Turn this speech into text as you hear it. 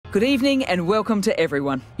Good evening and welcome to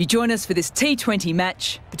everyone. You join us for this T20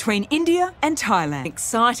 match between India and Thailand.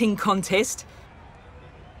 Exciting contest.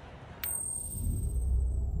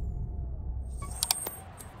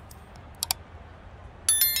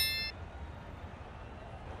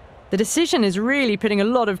 The decision is really putting a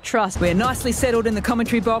lot of trust. We're nicely settled in the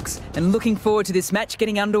commentary box and looking forward to this match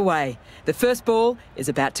getting underway. The first ball is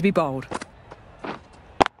about to be bowled.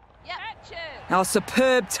 Our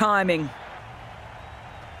superb timing.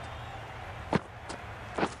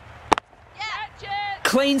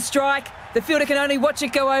 Clean strike. The fielder can only watch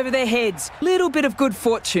it go over their heads. Little bit of good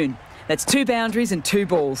fortune. That's 2 boundaries and 2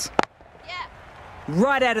 balls.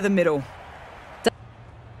 Right out of the middle.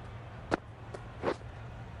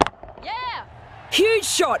 Huge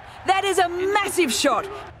shot. That is a massive shot.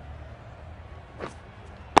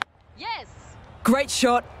 Yes. Great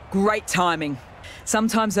shot, great timing.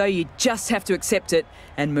 Sometimes, though, you just have to accept it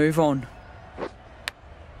and move on.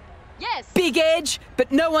 Yes. Big edge,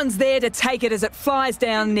 but no one's there to take it as it flies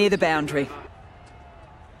down near the boundary.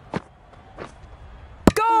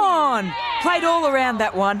 Gone! Yeah. Played all around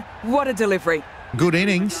that one. What a delivery. Good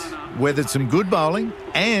innings, weathered some good bowling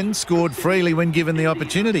and scored freely when given the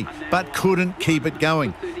opportunity, but couldn't keep it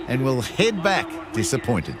going and will head back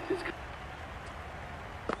disappointed.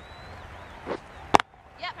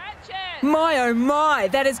 My oh my,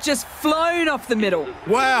 that has just flown off the middle.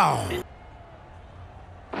 Wow!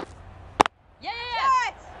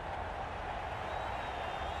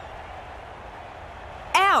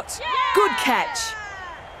 Out! Yeah. Good catch.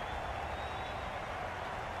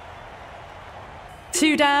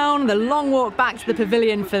 2 down, the long walk back to the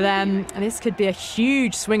pavilion for them, and this could be a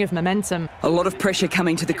huge swing of momentum. A lot of pressure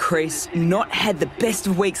coming to the crease. Not had the best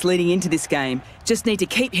of weeks leading into this game. Just need to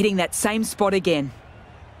keep hitting that same spot again.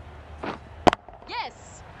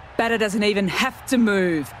 Yes. Batter doesn't even have to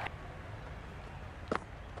move.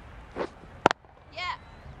 Yeah.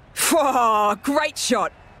 Oh, great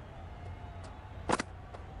shot.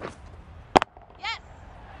 Yes.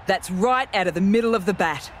 That's right out of the middle of the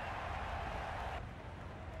bat.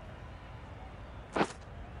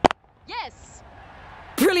 Yes.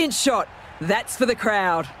 Brilliant shot. That's for the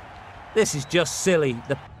crowd. This is just silly.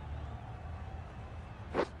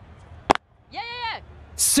 Yeah.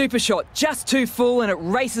 Super shot, just too full and it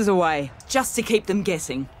races away, just to keep them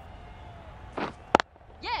guessing.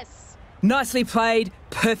 Yes. Nicely played,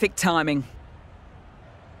 perfect timing.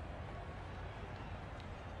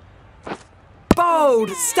 Bold,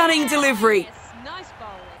 stunning delivery. Yes. Nice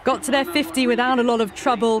bowling. Got to their 50 without a lot of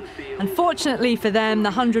trouble. Unfortunately for them, the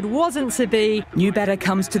 100 wasn't to be. New batter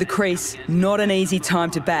comes to the crease. Not an easy time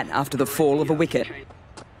to bat after the fall of a wicket.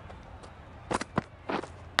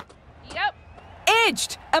 Yep.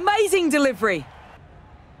 Edged, amazing delivery.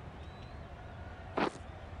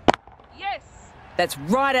 Yes. That's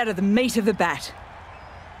right out of the meat of the bat.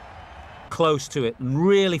 Close to it and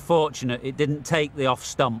really fortunate it didn't take the off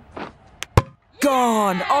stump.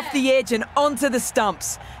 Gone, off the edge and onto the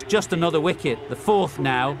stumps. Just another wicket, the 4th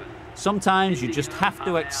now. Sometimes you just have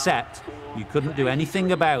to accept you couldn't do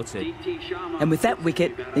anything about it. And with that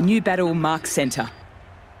wicket, the new batter will mark centre.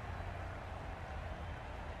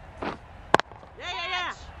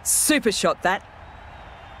 Yeah. Super shot that.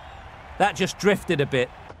 That just drifted a bit.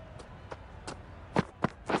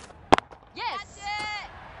 Yes.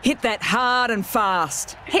 Hit that hard and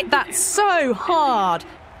fast. Hit that so hard.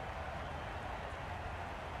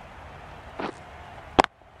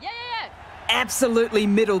 Yeah. Absolutely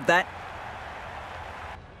middled that.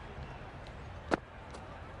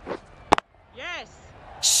 Yes.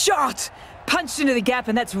 Shot! Punched into the gap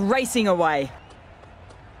and that's racing away.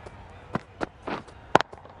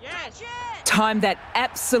 Yes. Timed that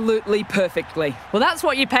absolutely perfectly. Well, that's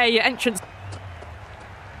what you pay your entrance.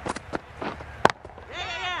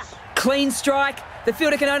 Yeah. Clean strike. The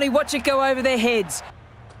fielder can only watch it go over their heads.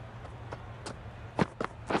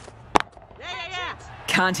 Yeah.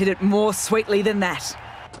 Can't hit it more sweetly than that.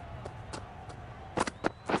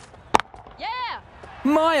 Yeah.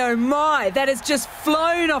 My oh my, that has just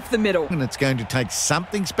flown off the middle. And it's going to take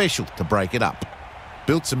something special to break it up.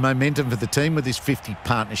 Built some momentum for the team with this 50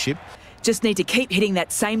 partnership. Just need to keep hitting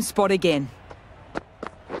that same spot again.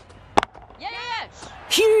 Yeah.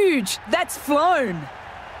 Huge! That's flown.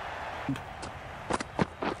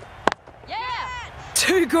 Yeah.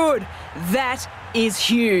 Too good. That is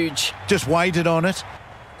huge. Just waited on it.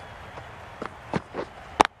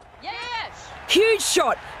 Yes. Huge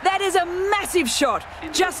shot. That is a massive shot.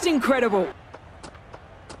 Just incredible.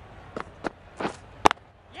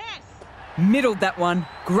 Yes. Middled that one.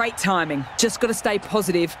 Great timing. Just got to stay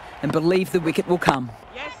positive and believe the wicket will come.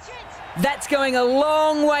 Yes. That's going a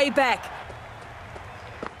long way back.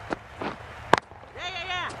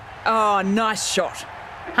 Oh, nice shot.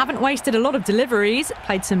 Haven't wasted a lot of deliveries,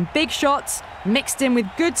 played some big shots, mixed in with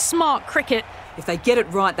good smart cricket. If they get it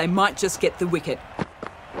right, they might just get the wicket.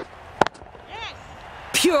 Yes.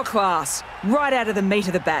 Pure class, right out of the meat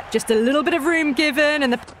of the bat. Just a little bit of room given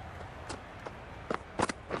and the...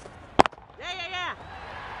 Yeah.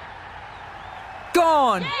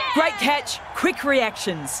 Gone. Great catch, quick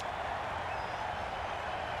reactions.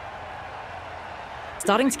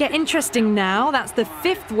 Starting to get interesting now. That's the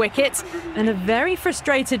 5th wicket, and a very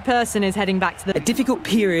frustrated person is heading back to the... A difficult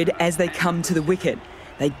period as they come to the wicket.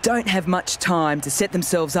 They don't have much time to set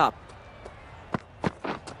themselves up.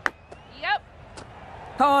 Yep.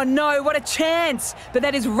 Oh no, what a chance! But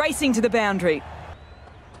that is racing to the boundary.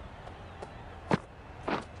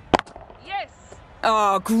 Yes.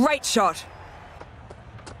 Oh, great shot.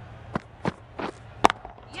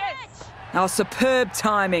 Yes. Oh, superb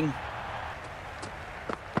timing.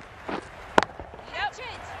 Yep.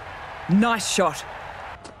 Nice shot.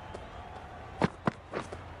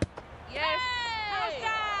 Yes.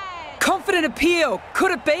 Confident appeal.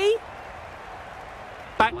 Could it be?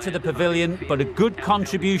 Back to the pavilion, but a good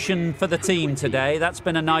contribution for the team today. That's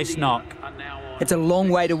been a nice knock. It's a long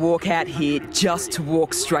way to walk out here just to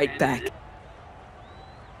walk straight back.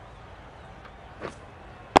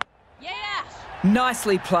 Yeah.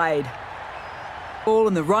 Nicely played. All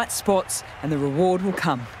in the right spots and the reward will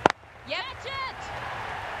come. Yep.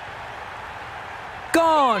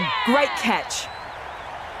 Gone! Great catch.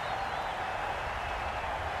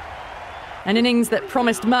 An innings that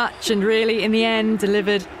promised much and really, in the end,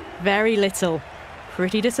 delivered very little.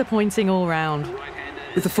 Pretty disappointing all round.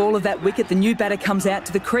 With the fall of that wicket, the new batter comes out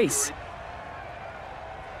to the crease.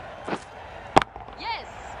 Yes.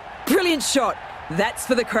 Brilliant shot. That's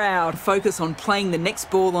for the crowd. Focus on playing the next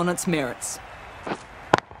ball on its merits.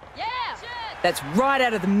 Yeah. That's right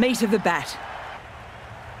out of the meat of the bat.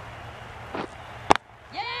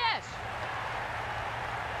 Yes.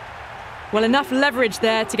 Well, enough leverage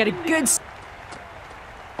there to get a good...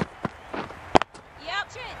 Yep.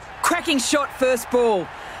 Cracking shot first ball.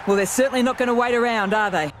 Well, they're certainly not going to wait around, are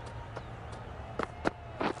they?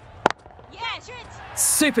 Yes.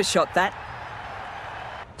 Super shot, that.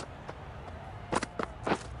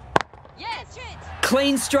 Yes.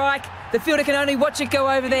 Clean strike. The fielder can only watch it go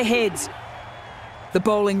over their heads. The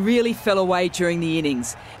bowling really fell away during the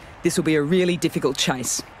innings. This will be a really difficult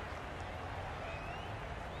chase.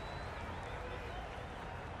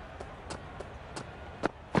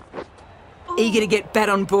 Eager to get bat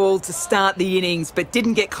on ball to start the innings, but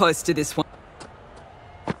didn't get close to this one.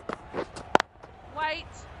 Wait.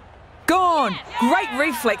 Gone! Great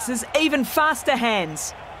reflexes, even faster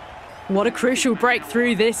hands. What a crucial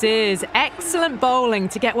breakthrough this is. Excellent bowling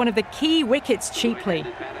to get one of the key wickets cheaply.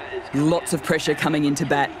 Lots of pressure coming into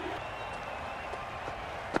bat.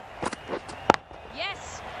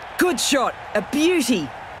 Yes. Good shot, a beauty.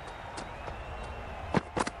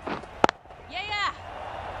 Yeah.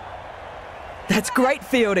 That's great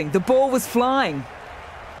fielding. The ball was flying.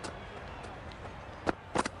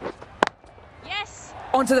 Yes.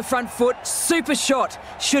 Onto the front foot, super shot.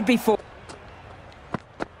 Should be four.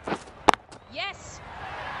 Yes.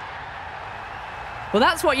 Well,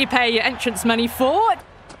 that's what you pay your entrance money for.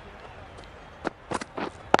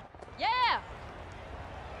 Yeah.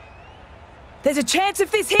 There's a chance if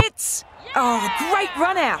this hits. Oh, great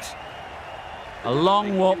run out. A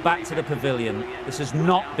long walk back to the pavilion. This has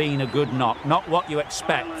not been a good knock, not what you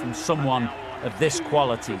expect from someone of this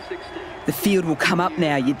quality. The field will come up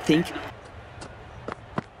now, you'd think.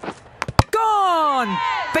 Gone!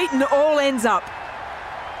 Beaten all ends up.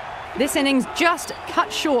 This innings just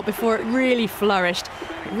cut short before it really flourished.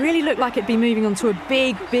 It really looked like it'd be moving on to a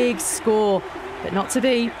big, big score, but not to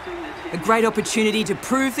be. A great opportunity to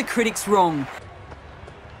prove the critics wrong.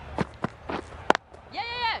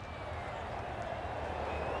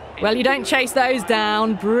 Well, you don't chase those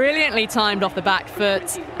down. Brilliantly timed off the back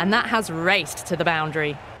foot, and that has raced to the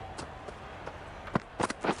boundary.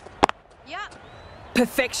 Yep.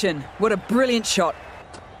 Perfection. What a brilliant shot.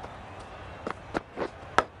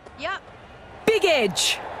 Yep. Big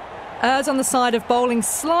edge. Errs on the side of bowling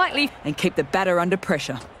slightly. And keep the batter under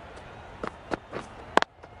pressure.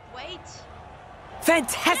 Wait.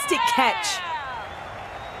 Fantastic catch.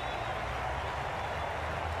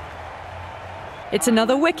 It's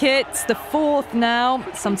another wicket, the 4th now.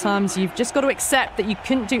 Sometimes you've just got to accept that you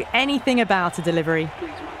couldn't do anything about a delivery.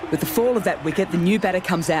 With the fall of that wicket, the new batter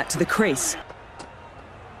comes out to the crease.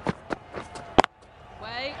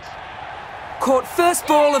 Wait. Caught first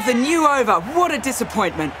ball of the new over. What a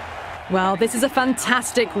disappointment. Well, this is a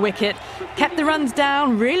fantastic wicket. Kept the runs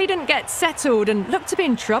down, really didn't get settled and looked to be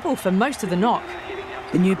in trouble for most of the knock.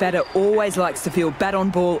 The new batter always likes to feel bat on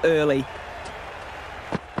ball early.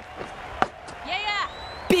 Yeah.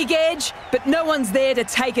 Big edge, but no one's there to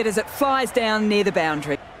take it as it flies down near the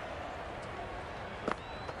boundary.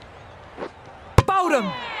 Bowled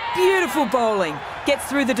him! Beautiful bowling. Gets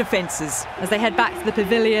through the defences. As they head back to the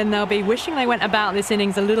pavilion, they'll be wishing they went about this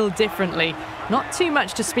innings a little differently. Not too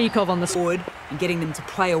much to speak of on the forward and getting them to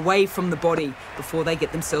play away from the body before they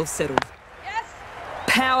get themselves settled. Yes.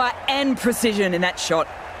 Power and precision in that shot.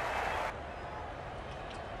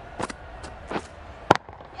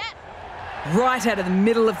 Yes. Right out of the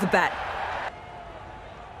middle of the bat.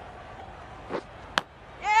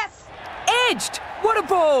 Yes. Edged! What a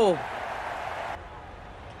ball!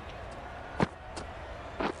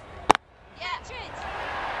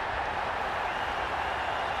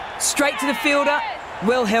 Straight to the fielder,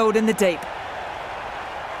 well held in the deep.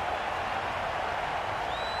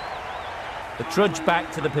 The trudge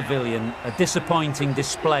back to the pavilion, a disappointing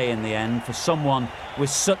display in the end for someone with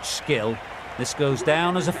such skill. This goes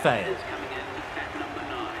down as a fail.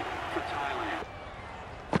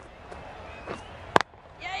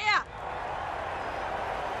 Yeah.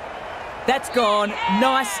 That's gone.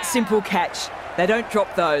 Nice, simple catch. They don't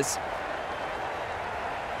drop those.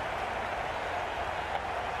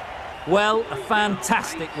 Well, a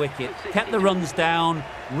fantastic wicket. Kept the runs down,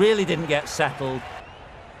 really didn't get settled.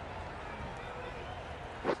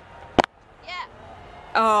 Yeah.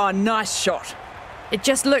 Oh, nice shot. It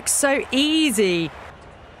just looks so easy.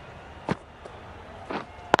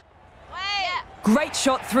 Yeah. Great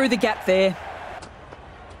shot through the gap there.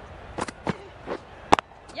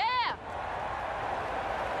 Yeah.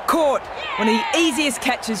 Caught. One of the easiest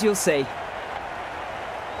catches you'll see.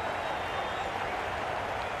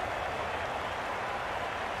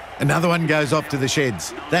 Another one goes off to the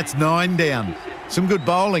sheds. That's 9 down. Some good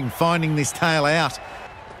bowling finding this tail out.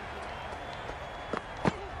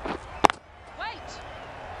 Wait.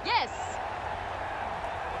 Yes.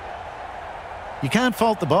 You can't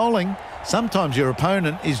fault the bowling. Sometimes your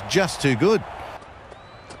opponent is just too good.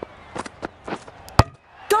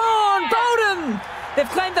 Gone! Bowled him! They've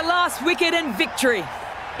claimed the last wicket and victory.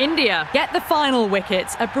 India get the final wicket.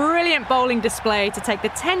 A brilliant bowling display to take the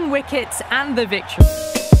 10 wickets and the victory.